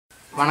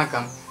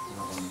வணக்கம்.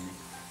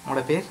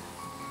 உங்களோட பேர்?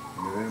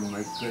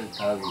 மைக்கேல்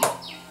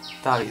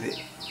தாவிது.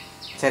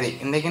 சரி,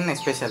 இன்றைக்கு என்ன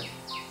ஸ்பெஷல்?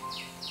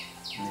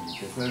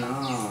 ஸ்பெஷல்னா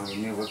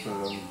இன்னைய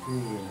பொறுத்தவரைக்கு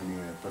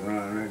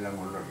பிறந்தநாள் எல்லாம்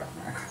கொண்டாடுறாங்க.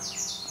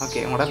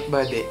 ஓகே, உங்களோட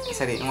பர்த்டே.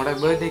 சரி, உங்களோட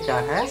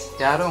பர்த்டேக்காக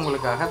யாரும்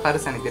உங்களுக்காக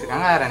பரிசு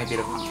அனுப்பியிருக்காங்க. யார்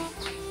அனுப்பியிருக்காங்க?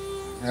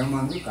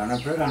 வந்து கன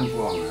பேர்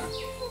அனுப்புவாங்க.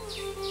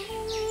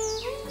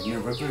 இன்னைய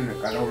பொறுத்த இந்த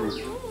கடவுள்.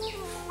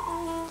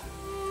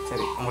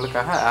 சரி,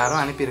 உங்களுக்காக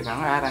யாரும்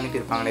அனுப்பியிருக்காங்க. யார்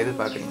அனுப்பியிருப்பாங்கன்னு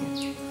எதிர்பார்க்குறீங்க?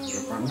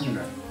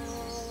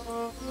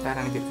 யார்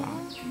அனுப்பியிருக்காங்க?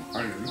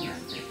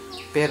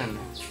 பேர் என்ன?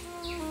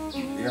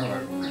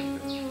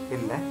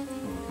 இல்லை,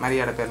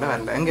 மரியாதை பேரில்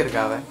வரல. எங்கே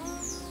இருக்கா அவ?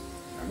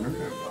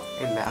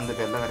 இல்லை, அந்த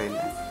பேரில் வர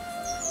இல்லை.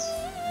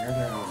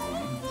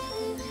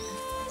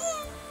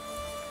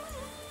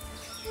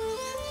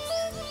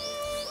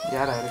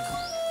 யாரா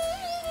இருக்கும்?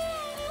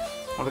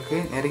 உங்களுக்கு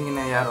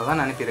நெருங்கின யாரோ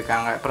தான்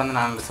அனுப்பியிருக்காங்க பிறந்த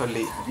நாள்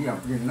சொல்லி.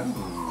 அப்படின்னா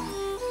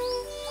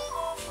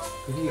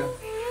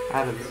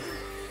யாரு?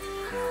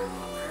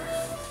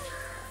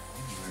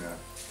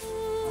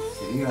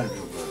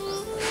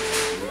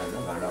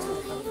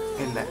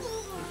 இல்லை,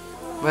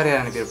 வேறு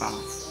யார் அனுப்பியிருப்பாங்க?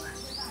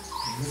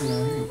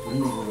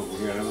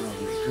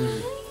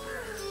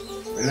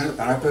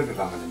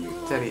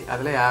 சரி,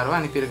 அதில் யாரோ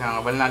அனுப்பியிருக்காங்க.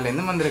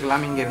 வெளிநாட்டிலேருந்து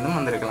வந்திருக்கலாம், இங்கேருந்தும்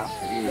வந்திருக்கலாம்.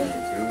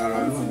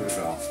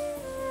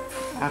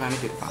 யார்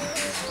அனுப்பியிருப்பாங்க?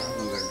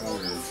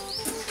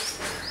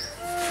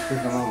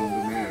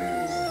 ஒன்றுமே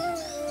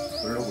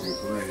சொல்லக்கூடிய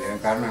சூழ்நிலை.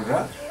 காரணம்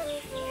என்றால்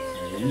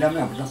எல்லாமே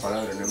அப்படி தான்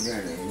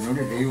பழகிறேன்.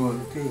 என்னுடைய தெய்வம்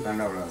வந்துட்டு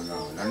கண்டாவில்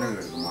லண்டனில்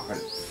இருக்கு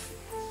மகள்.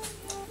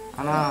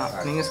 ஆனால்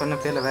நீங்கள் சொன்ன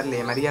பேரில்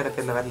வரலையே, மரியாதை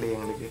பேரில் வரலையே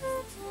எங்களுக்கு.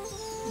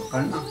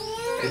 கண்ணா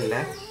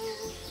இல்லை,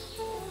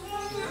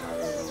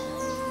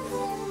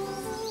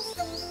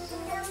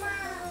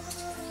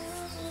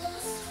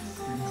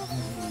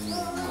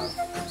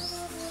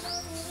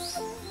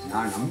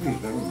 நான் நம்பி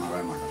இருக்கிறது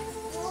மகள் மாட்டேன்.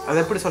 அதை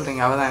எப்படி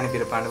சொல்கிறீங்க? அவள் தான்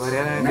அனுப்பியிருப்பான்னு வேறு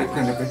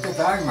யாரும் பெற்ற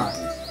தாய்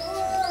மாதிரி.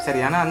 சரி,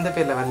 ஆனால் அந்த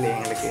பேரில் வரலையே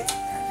எங்களுக்கு.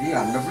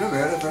 அந்த பிள்ளை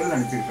வேறு பேரில்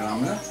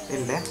அனுப்பியிருக்கலாம்ல.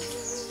 இல்லை,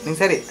 நீங்கள்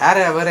சரி யார்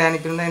வேறு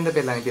அனுப்பியிருந்தா இந்த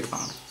பேரில்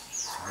அனுப்பியிருப்பாங்க.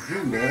 அது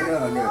வேறு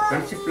அந்த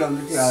ஃப்ரெண்ட்ஷிப்பில்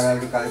வந்துட்டு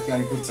யாராவது கதைச்சி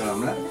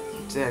அனுப்பியிருக்கலாம்ல.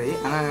 சரி,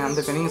 ஆனால்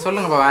அந்த நீங்கள்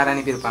சொல்லுங்கப்பா யார்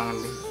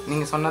அனுப்பியிருப்பாங்கன்னு.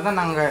 நீங்கள் சொன்னால் தான்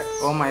நாங்கள்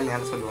ஓமா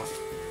இல்லையான்னு சொல்லுவோம்.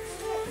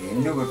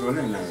 என்ன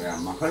பொறுத்தவரை என்ன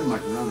மகள்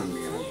மட்டும்தான்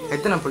நம்பிக்கை.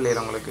 எத்தனை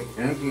பிள்ளைகள் உங்களுக்கு?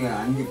 எனக்கு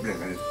 5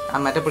 பிள்ளைகள்.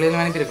 மற்ற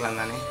பிள்ளைகளும்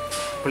அனுப்பியிருக்கலாம் தானே?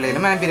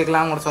 பிள்ளைகளும்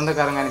அனுப்பியிருக்கலாம், உங்களோட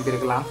சொந்தக்காரங்க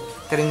அனுப்பியிருக்கலாம்,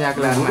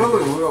 தெரிஞ்சாக்கள்.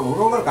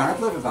 உறவுகள்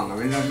கணக்கில் இருக்காங்க,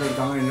 வெளிநாட்டில்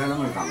இருக்காங்க,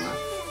 எல்லாருமே இருக்காங்க.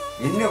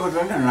 என்ன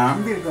பொறுத்தவரை நான்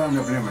நம்பி இருக்கிற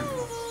அந்த பிள்ளை மட்டும்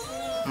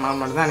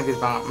மட்டும் தான்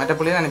அனுப்பியிருப்பாங்க. மற்ற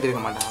பிள்ளைகளும்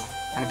அனுப்பியிருக்க மாட்டாங்க.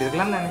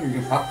 அனுப்பியிருக்கலாம் தானே?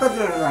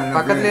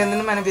 பக்கத்தில்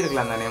இருந்துமே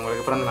அனுப்பியிருக்கலாம் தானே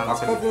உங்களுக்கு பிறந்த நாள்?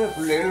 பக்கத்தில்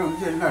பிள்ளைகள்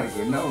வந்து என்ன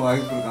இருக்குது, என்ன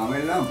வாய்ப்பு இருக்காங்க,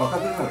 எல்லாம்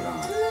பக்கத்தில் தான்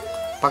இருக்காங்க.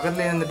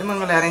 பக்கத்தில் இருந்துட்டு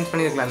உங்களை அரேஞ்ச்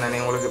பண்ணியிருக்கலாம்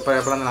தானே உங்களுக்கு இப்போ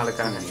பிறந்த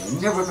நாளுக்காக?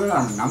 என்ன பொறுத்தவரை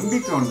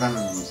நம்பிக்கை ஒன்றான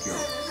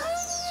முக்கியம்.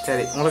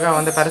 சரி, உங்களுக்காக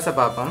வந்து பரிசை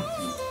பார்ப்போம்.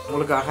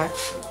 உங்களுக்காக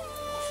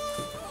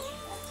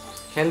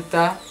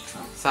ஹெல்த்தாக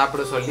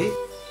சாப்பிட சொல்லி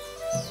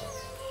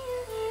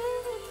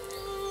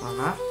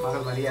ஆனால்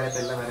மகள் மரியாதை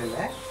தெரியல வரல.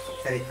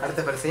 சரி,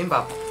 அடுத்த பரிசையும்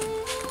பார்ப்போம்.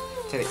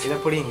 சரி, இதை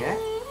பிடிங்க.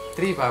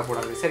 3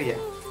 பார்க்கக்கூடாது, சரியா?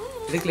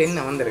 இதுக்குள்ள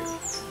என்ன வந்திருக்கு?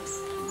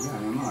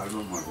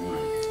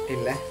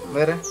 இல்லை,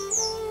 வேறு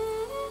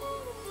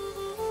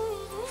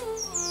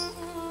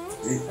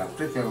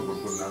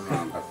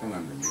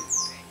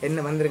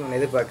என்ன வந்திருக்குன்னு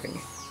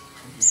எதிர்பார்க்குறீங்க?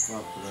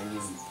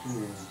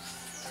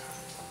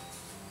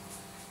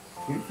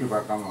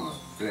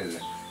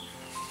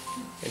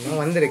 என்ன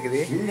வந்திருக்குது?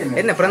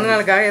 என்ன பிறந்த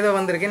நாளுக்காக ஏதோ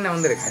வந்திருக்கு? என்ன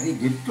வந்திருக்கு? அது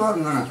கிஃப்ட்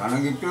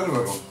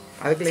வரும்.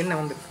 அதுக்குள்ள என்ன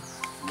வந்திருக்கு?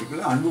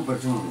 இதுக்குள்ள அன்பு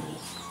பரிசு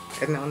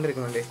என்ன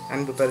வந்திருக்கு?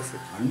 அன்பு பரிசு.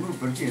 அன்பு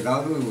பரிசு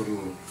ஏதாவது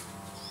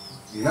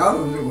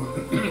வந்து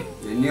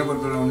என்னைய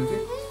பொறுத்தவரை வந்துட்டு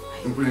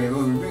இதுக்குள்ள ஏதோ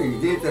வந்துட்டு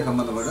இதயத்தை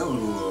சம்மந்தப்பட்ட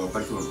ஒரு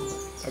பரிசு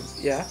வந்துருக்கும்.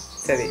 அப்படியா?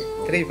 சரி,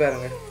 3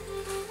 பாருங்க.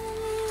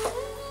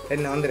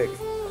 என்ன வந்திருக்கு?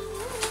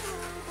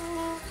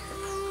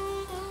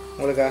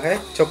 உங்களுக்காக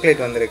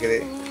சாக்லேட் வந்திருக்குது.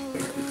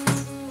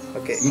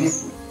 ஓகே,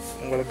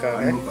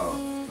 உங்களுக்காக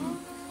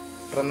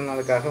பிறந்த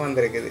நாளுக்காக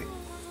வந்திருக்குது.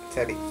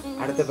 சரி,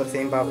 அடுத்த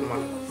பரிசையும் பார்ப்போமா?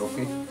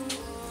 ஓகே,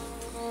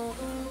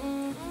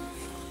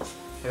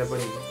 இதை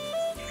படிங்க.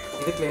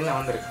 இதுக்குள்ள என்ன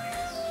வந்திருக்கு?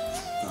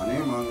 நானே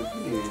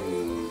வந்துட்டு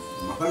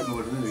மகளுக்கு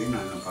மட்டும்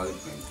நான்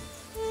பாதிப்பேன்.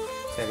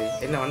 சரி,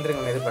 என்ன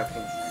வந்துருங்கன்னு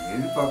எதிர்பார்க்குறீங்க?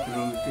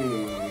 எதிர்பார்க்குறது வந்துட்டு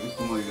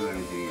இருக்குமோ இல்லை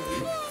தெரியாது.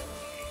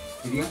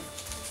 சரியா?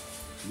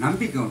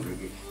 நம்பிக்கை ஒன்று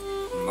இருக்கு.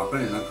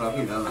 மகள் எனக்காக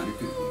ஏதாவது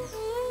அனுப்பியிருக்கோம்.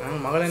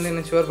 நாங்கள் மகள்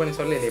என்ன ஷுவர் பண்ணி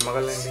சொல்லலையே.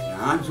 மகள்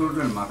நான்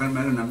சொல்கிறேன், மகள்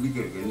மேலே நம்பிக்கை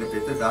இருக்குது. என்ன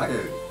பெற்ற தாயா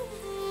இருக்கு.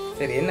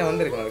 சரி, என்ன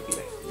வந்திருக்கு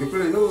அதுக்குள்ள?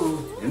 இதுக்குள்ள ஏதோ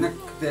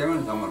எனக்கு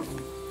தேவையான சாமான்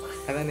இருக்கும்.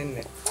 அதான்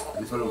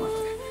என்ன சொல்ல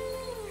மாட்டேன்.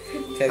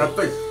 சரி,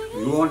 surprise.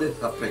 You want a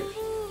surprise.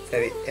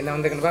 சரி, என்ன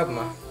வந்திருக்குன்னு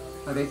பார்ப்போமா?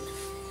 அதே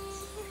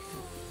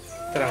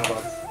தராங்க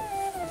பார்ப்போம்.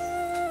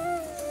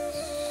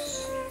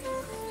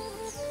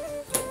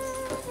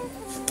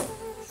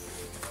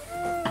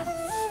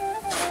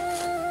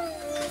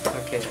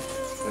 Okay,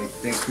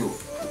 thank you.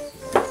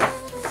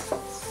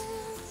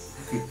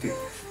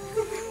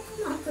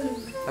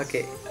 Okay,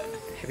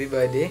 happy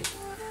birthday.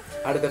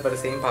 அடுத்த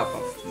பரிசையும்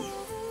பார்ப்போம்.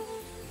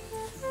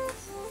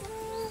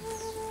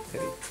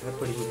 சரி.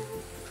 எப்படி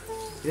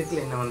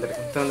இதுக்குள்ள என்ன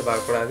வந்திருக்கு திறந்து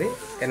பார்க்கக்கூடாது.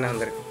 என்ன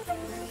வந்திருக்கு?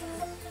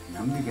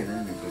 நம்பிக்கை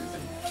தான் எனக்கு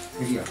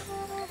சரியா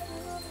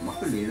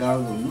மக்கள்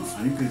ஏதாவது ஒன்று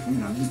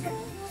அனுப்பியிருக்குன்னு நம்பிக்கை.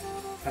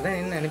 அதான்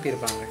என்ன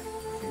அனுப்பியிருப்பாங்க?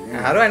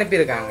 யாரும்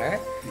அனுப்பியிருக்காங்க.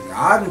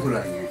 யாருன்னு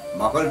சொல்லாதீங்க,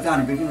 மக்கள் தான்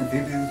அனுப்பியிருக்கு. நான்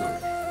திருப்பி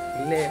சொல்கிறேன்.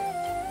 இல்லை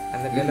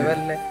அந்த பேரில்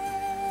வரல.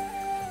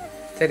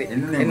 சரி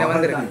என்ன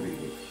வந்திருக்கு?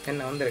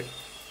 என்ன வந்திருக்கு?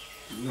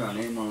 இது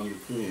அநேகமாக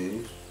வந்துட்டு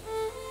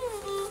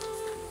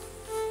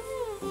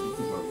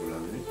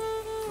பார்க்கக்கூடாது.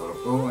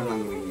 போக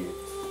நாங்கள் வைங்க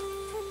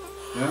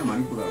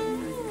மணிக்கூடா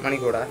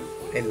மணிக்கூடா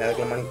இல்லை,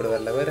 அதுக்குள்ள மணிக்கூட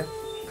வரல. வேறு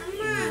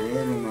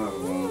வேறு என்ன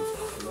இருக்கும்?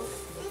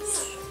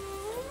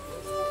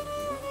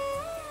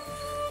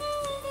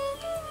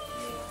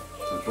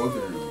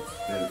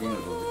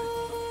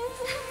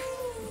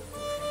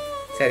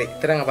 சரி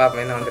திறங்க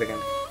பார்ப்போம் என்ன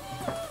வந்திருக்கேன்.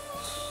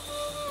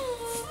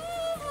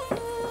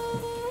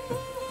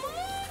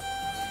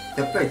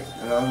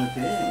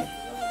 அதாவது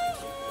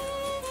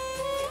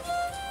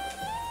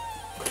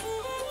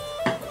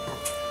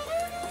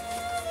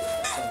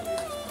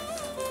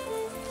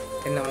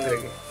என்ன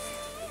வந்திருக்கு?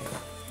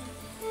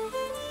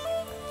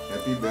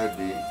 ஹாப்பி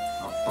பர்த்டே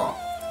அப்பா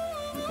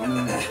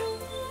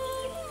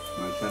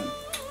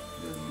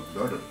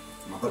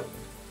மகள்.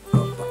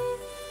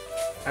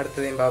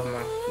 அடுத்ததையும்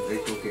பார்ப்போமா?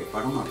 ஓகே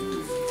படமா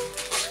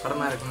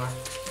படமா இருக்குமா?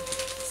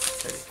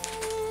 சரி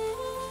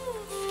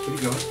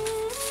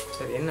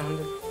சரி என்ன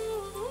வந்து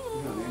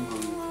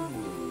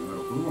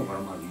குடும்ப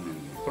படமா இருக்குன்னு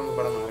குடும்ப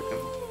படமா இருக்கு.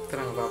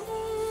 திறங்க பார்ப்போம்.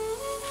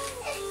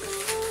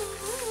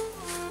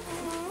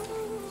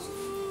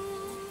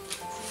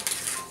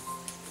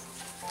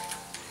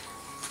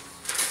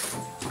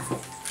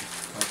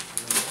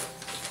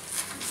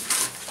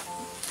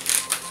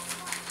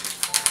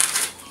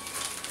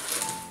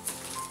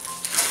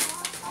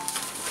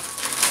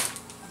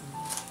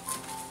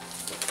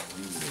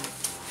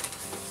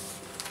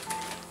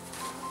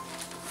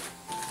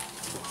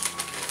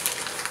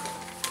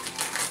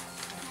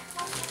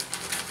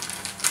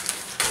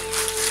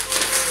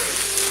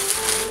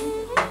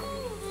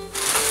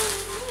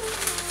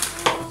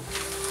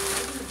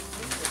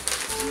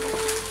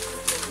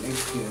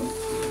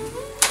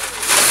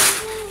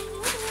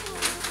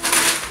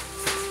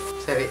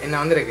 சரி என்ன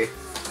வந்திருக்கு?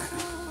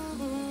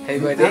 ஹாப்பி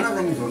பர்த்டே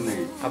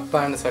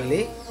அப்பான்னு சொல்லி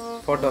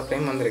ஃபோட்டோ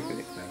ஃப்ரேம்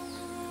வந்திருக்குது.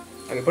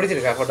 ஓகே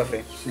பிடிச்சிருக்கா ஃபோட்டோ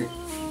ஃப்ரேம்?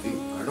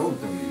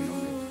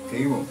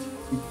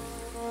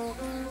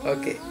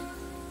 ஓகே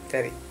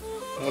சரி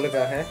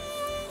உங்களுக்காக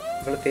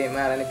உங்களுக்கு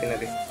மேலே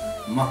அனுப்பினது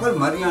மகள்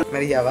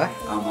மரியாவா?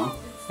 ஆமாம்.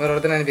 வேறு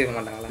ஒருத்தர் அனுப்பியிருக்க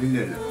மாட்டாங்களா?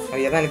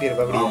 மரியா தான்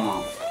அனுப்பியிருப்பா. அப்படி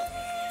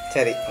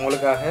சரி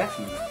உங்களுக்காக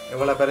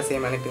எவ்வளோ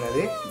பரிசையும்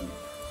அனுப்பினது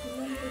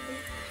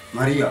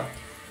மரியா.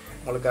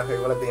 உங்களுக்காக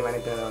இவ்வளோத்தையும்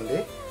அனுப்பினது வந்து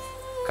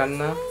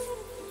கண்ணா,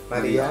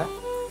 மரியா,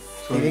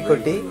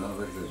 திவிக்குட்டி,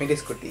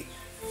 மிடிஸ்குட்டி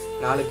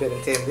 4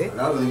 பேரும் சேர்ந்து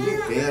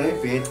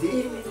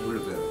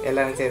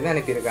எல்லாரும் சேர்ந்து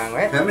அனுப்பியிருக்காங்க.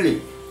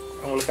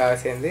 உங்களுக்காக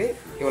சேர்ந்து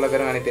இவ்வளோ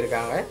பேரும்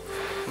அனுப்பியிருக்காங்க.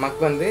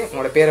 மக் வந்து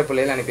உங்களோட பேர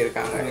பிள்ளைகள்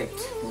அனுப்பியிருக்காங்க.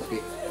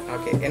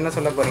 ஓகே என்ன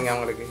சொல்ல போகிறீங்க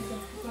அவங்களுக்கு?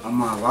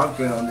 அம்மா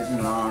வாழ்க்கையில் வந்துட்டு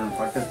நான்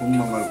பட்ட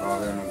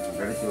துன்பங்களுக்காக எனக்கு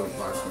கிடைச்ச ஒரு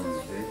பாசம்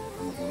வந்துட்டு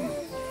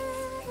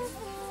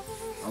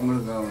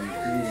அவங்களுக்காக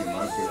வந்துட்டு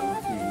வாழ்க்கையில்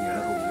வந்துட்டு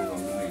எனக்கு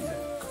ஒன்றுமே இல்லை.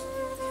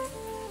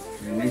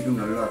 என்றைக்கும்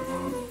நல்லா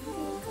இருக்கணும்,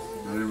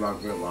 நல்ல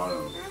வாழ்க்கையை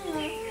வாழணும்.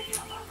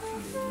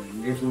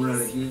 இந்திய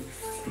சூழ்நிலைக்கு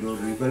இப்படி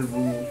ஒரு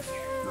நிகழ்வு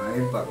நான்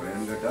எதிர்பார்க்குறேன்.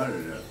 ஏன்னு கேட்டால்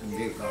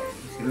இந்திய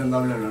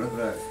ஸ்ரீலங்காவில்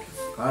நடக்கிற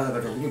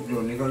காலகட்டத்துக்கு இப்படி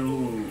ஒரு நிகழ்வு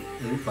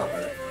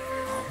எதிர்பார்க்குறேன்.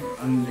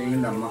 அந்த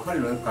இந்த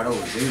மகள்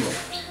கடவுள்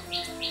தெய்வம்.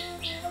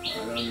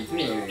 அதை வந்துட்டு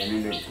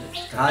என்னுடைய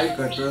தாய்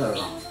கட்டுறது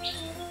அதுதான்.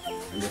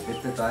 அந்த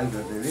பெற்ற தாய்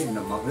கட்டுறது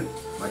இந்த மகள்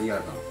மரியா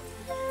தான்.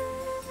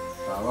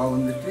 அவள்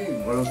வந்துட்டு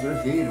இவ்வளோ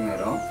பேர் செய்கிற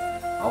நேரம்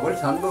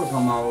அவள்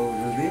சந்தோஷமாக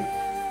இருந்து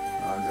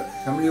அந்த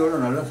ஃபேமிலியோடு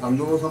நல்லா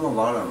சந்தோஷமாக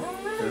வாழணும்.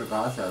 எனக்கு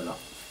ஆசை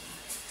அதுதான்.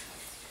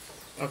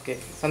 ஓகே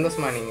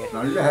சந்தோஷமா நீங்கள்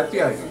நல்ல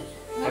ஹாப்பியாக இருக்கேன்.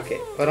 ஓகே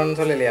வரணும்னு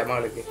சொல்லலையா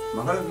மகளுக்கு?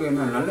 மகளுக்கு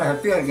என்ன நல்ல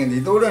ஹாப்பியாக இருக்கேன்.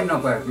 இதோட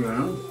என்னப்பா ஹாப்பி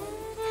வேணும்?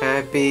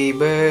 Happy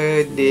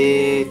birthday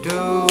to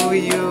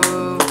you,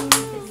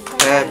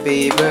 happy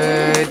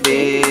birthday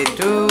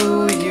to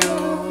you,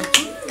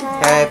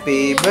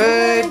 happy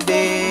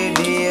birthday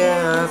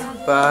dear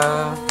அப்பா,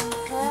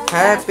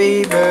 ஹாப்பி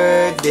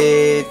பர்த்டே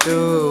டு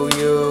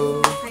யூ.